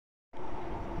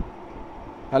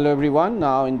Hello everyone.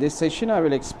 Now in this session I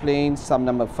will explain sum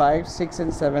number 5, 6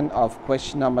 and 7 of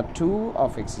question number 2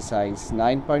 of exercise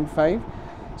 9.5.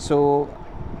 So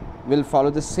we'll follow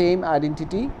the same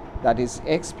identity, that is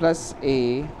x plus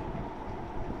a,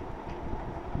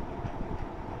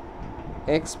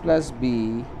 x plus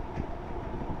b,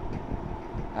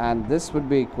 and this would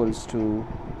be equals to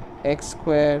x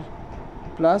square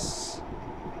plus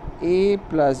a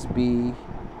plus b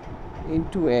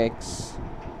into x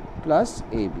plus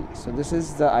ab. So this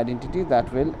is the identity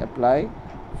that will apply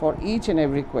for each and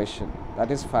every question,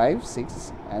 that is 5,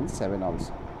 6 and 7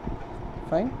 also.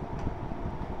 Fine.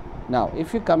 Now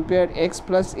if you compare x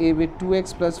plus a with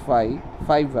 2x plus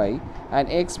 5y and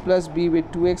x plus b with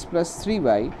 2x plus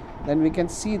 3y, then we can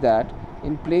see that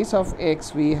in place of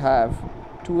x we have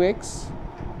 2x,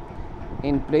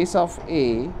 in place of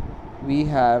a we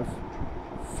have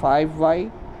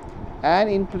 5y,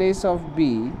 and in place of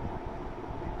b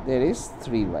there is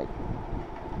 3y.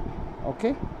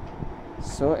 Okay,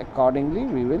 so accordingly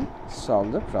we will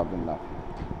solve the problem now.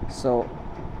 So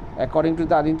according to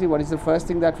the identity, what is the first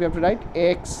thing that we have to write?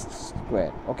 X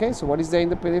square. Okay, so what is there in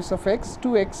the place of x?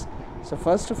 2x. So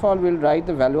first of all we'll write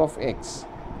the value of x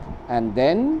and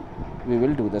then we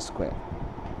will do the square.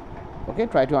 Okay,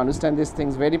 try to understand these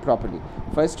things very properly.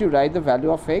 First you write the value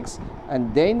of x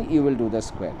and then you will do the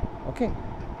square. Okay,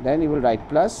 then you will write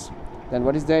plus. Then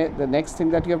what is the next thing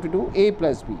that you have to do? A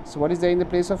plus b. So what is there in the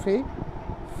place of a?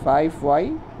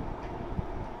 5y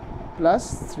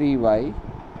plus 3y,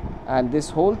 and this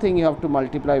whole thing you have to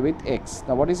multiply with x.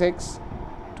 Now what is x?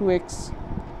 2x.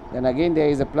 Then again there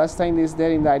is a plus sign is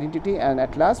there in the identity, and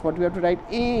at last what we have to write?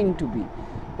 A into b.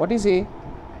 What is a?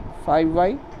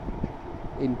 5y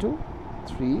into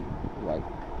 3y.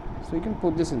 So you can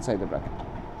put this inside the bracket.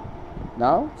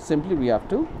 Now simply we have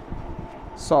to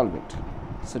solve it.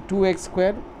 So 2x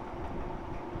squared,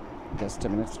 just a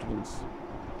minute students.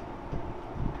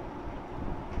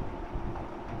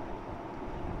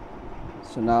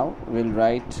 So now we'll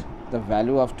write the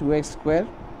value of 2x squared.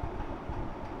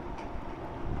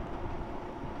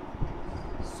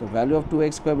 So value of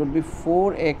 2x squared would be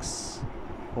 4x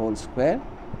whole square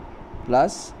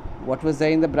plus, what was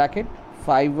there in the bracket?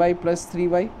 5y plus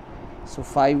 3y. So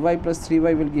 5y plus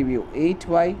 3y will give you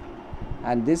 8y,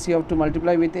 and this you have to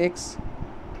multiply with x,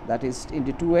 that is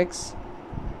into 2x,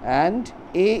 and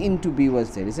a into b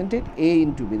was there, isn't it? A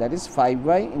into b, that is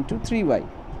 5y into 3y.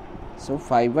 So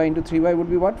 5y into 3y would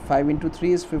be what? 5 into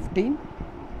 3 is 15,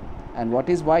 and what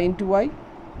is y into y?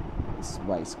 It's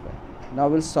y square. Now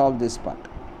we'll solve this part.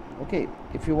 Okay,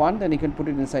 if you want then you can put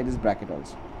it inside this bracket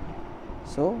also.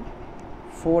 So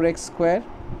 4x square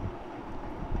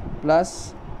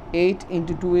plus 8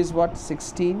 into 2 is what?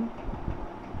 16,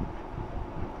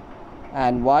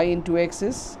 and y into x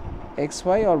is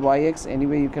xy or yx,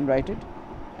 anyway you can write it,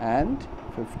 and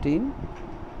 15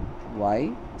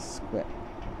 y square.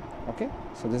 Okay,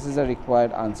 so this is the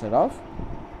required answer of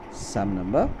sum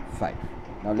number 5.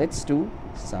 Now let's do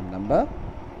sum number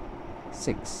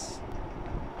 6.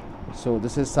 So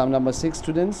this is sum number 6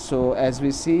 students. So as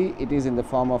we see, it is in the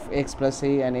form of x plus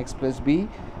a and x plus b.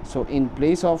 So in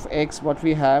place of x what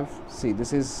we have, see,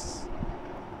 this is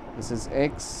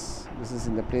x, this is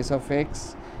in the place of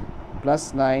x,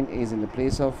 plus 9 is in the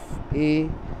place of a,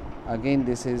 again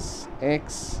this is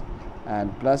x,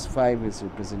 and plus 5 is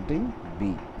representing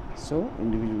b. So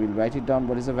individually we'll write it down.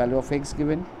 What is the value of x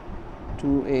given?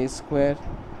 2a square.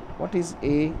 What is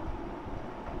a?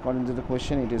 According to the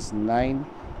question it is 9.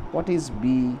 What is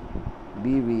b?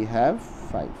 b we have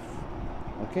 5.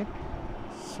 Okay,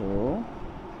 so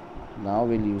now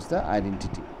we'll use the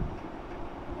identity.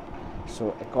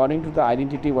 So according to the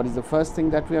identity, what is the first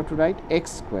thing that we have to write?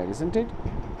 X square, isn't it?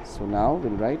 So now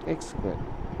we'll write x square.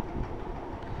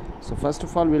 So first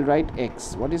of all we'll write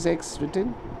x. What is x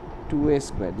written? 2a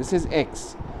square. This is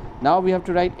x. Now we have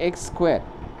to write x square.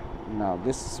 Now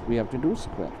this we have to do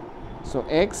square. So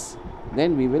x,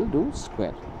 then we will do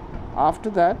square. After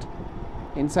that,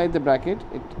 inside the bracket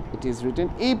it is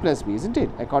written a plus b, isn't it?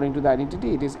 According to the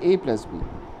identity it is a plus b.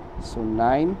 So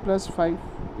 9 plus 5,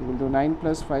 we will do 9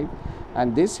 plus 5,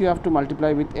 and this you have to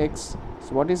multiply with x.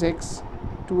 So what is x?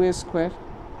 2a square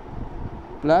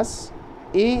plus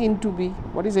a into b.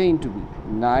 What is a into b?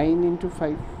 9 into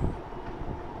 5,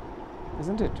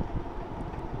 isn't it?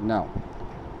 Now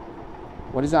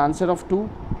what is the answer of 2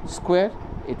 square?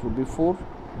 It would be 4.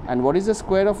 And what is the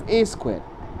square of a square?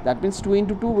 That means 2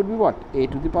 into 2 would be what? A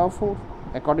to the power 4,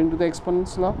 according to the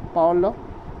exponents law, power law.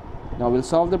 Now we'll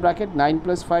solve the bracket. 9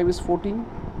 plus 5 is 14.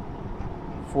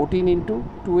 14 into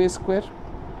 2a square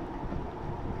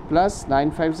plus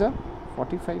 9 5s are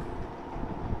 45.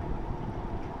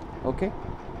 Okay,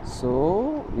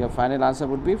 So your final answer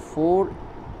would be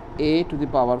 4a to the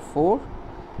power 4.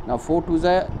 Now 4 2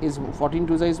 is 14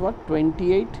 2 is what?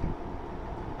 28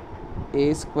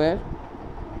 a square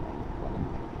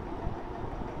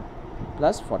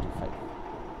plus 45.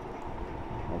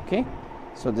 Okay,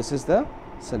 so this is the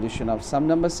solution of sum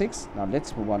number 6. Now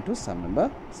let's move on to sum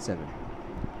number 7.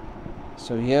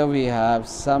 So here we have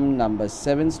sum number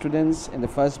 7, students. In the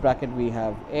first bracket we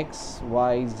have x,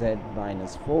 y, z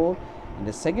minus 4. In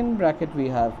the second bracket we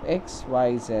have x,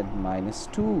 y, z minus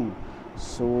 2.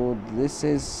 So this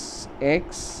is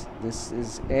x, this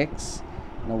is x.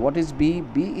 Now what is b?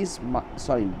 B is,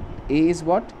 a is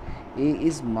what? A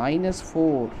is minus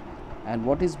 4. And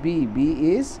what is b?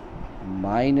 B is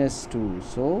minus 2.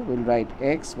 So we'll write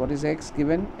x. What is x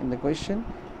given in the question?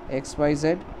 X, y,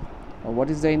 z.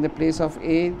 What is there in the place of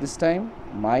a this time?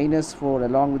 Minus 4.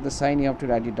 Along with the sign you have to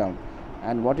write it down.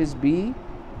 And what is b?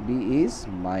 B is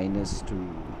minus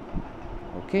 2.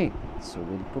 Okay, so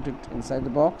we'll put it inside the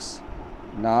box.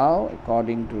 Now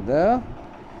according to the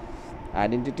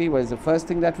identity, what is the first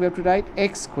thing that we have to write?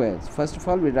 X squared. First of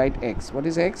all we write x. What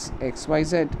is x? X, y,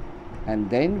 z. And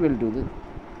then we'll do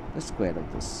the square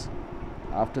of this.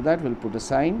 After that we'll put a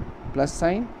sign, plus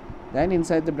sign. Then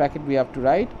inside the bracket we have to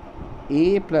write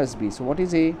a plus b. So what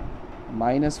is a?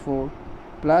 Minus 4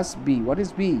 plus b. What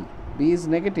is b? B is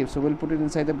negative, so we'll put it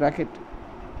inside the bracket.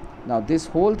 Now this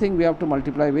whole thing we have to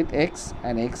multiply with x,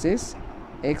 and x is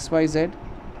x, y, z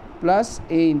plus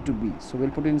a into b. So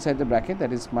we'll put it inside the bracket,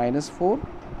 that is minus 4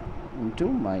 into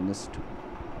minus 2.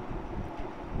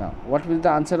 Now what will the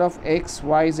answer of x,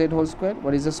 y, z whole square?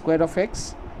 What is the square of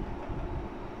x?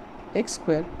 X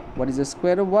square. What is the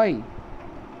square of y?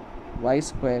 Y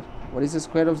square. What is the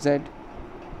square of z?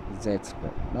 Z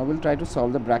square. Now we'll try to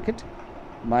solve the bracket.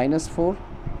 Minus 4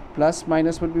 plus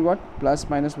minus would be what? Plus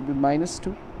minus would be minus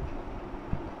 2.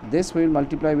 This we will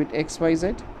multiply with x, y,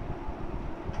 z.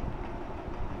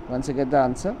 Once you get the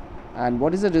answer. And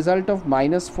what is the result of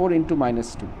minus 4 into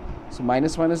minus 2? So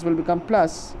minus minus will become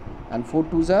plus, and 4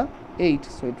 2s are 8,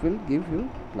 so it will give you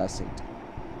plus 8.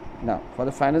 Now for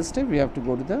the final step we have to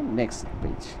go to the next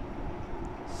page.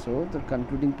 So the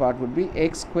concluding part would be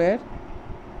x square,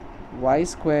 y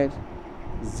square,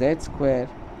 z square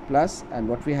plus, and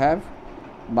what we have,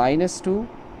 minus 4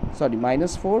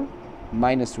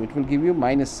 minus 2, it will give you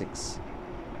minus 6.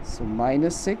 So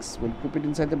minus 6, we'll keep it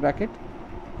inside the bracket,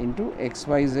 into x,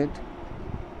 y, z,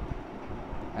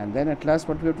 and then at last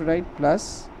what we have to write?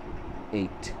 Plus 8.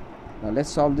 Now let's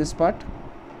solve this part.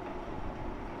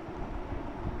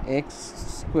 X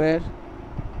square,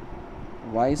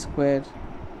 y square,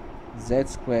 z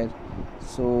square.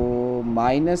 So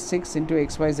minus 6 into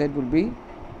xyz will be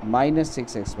minus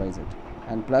 6 xyz,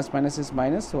 and plus minus is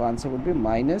minus, so answer would be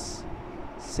minus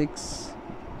 6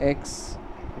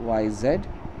 xyz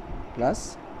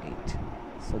plus 8.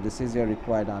 So this is your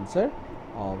required answer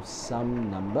of sum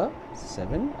number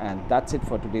 7, and that's it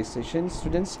for today's session,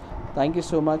 students. Thank you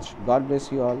so much. God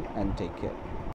bless you all, and take care.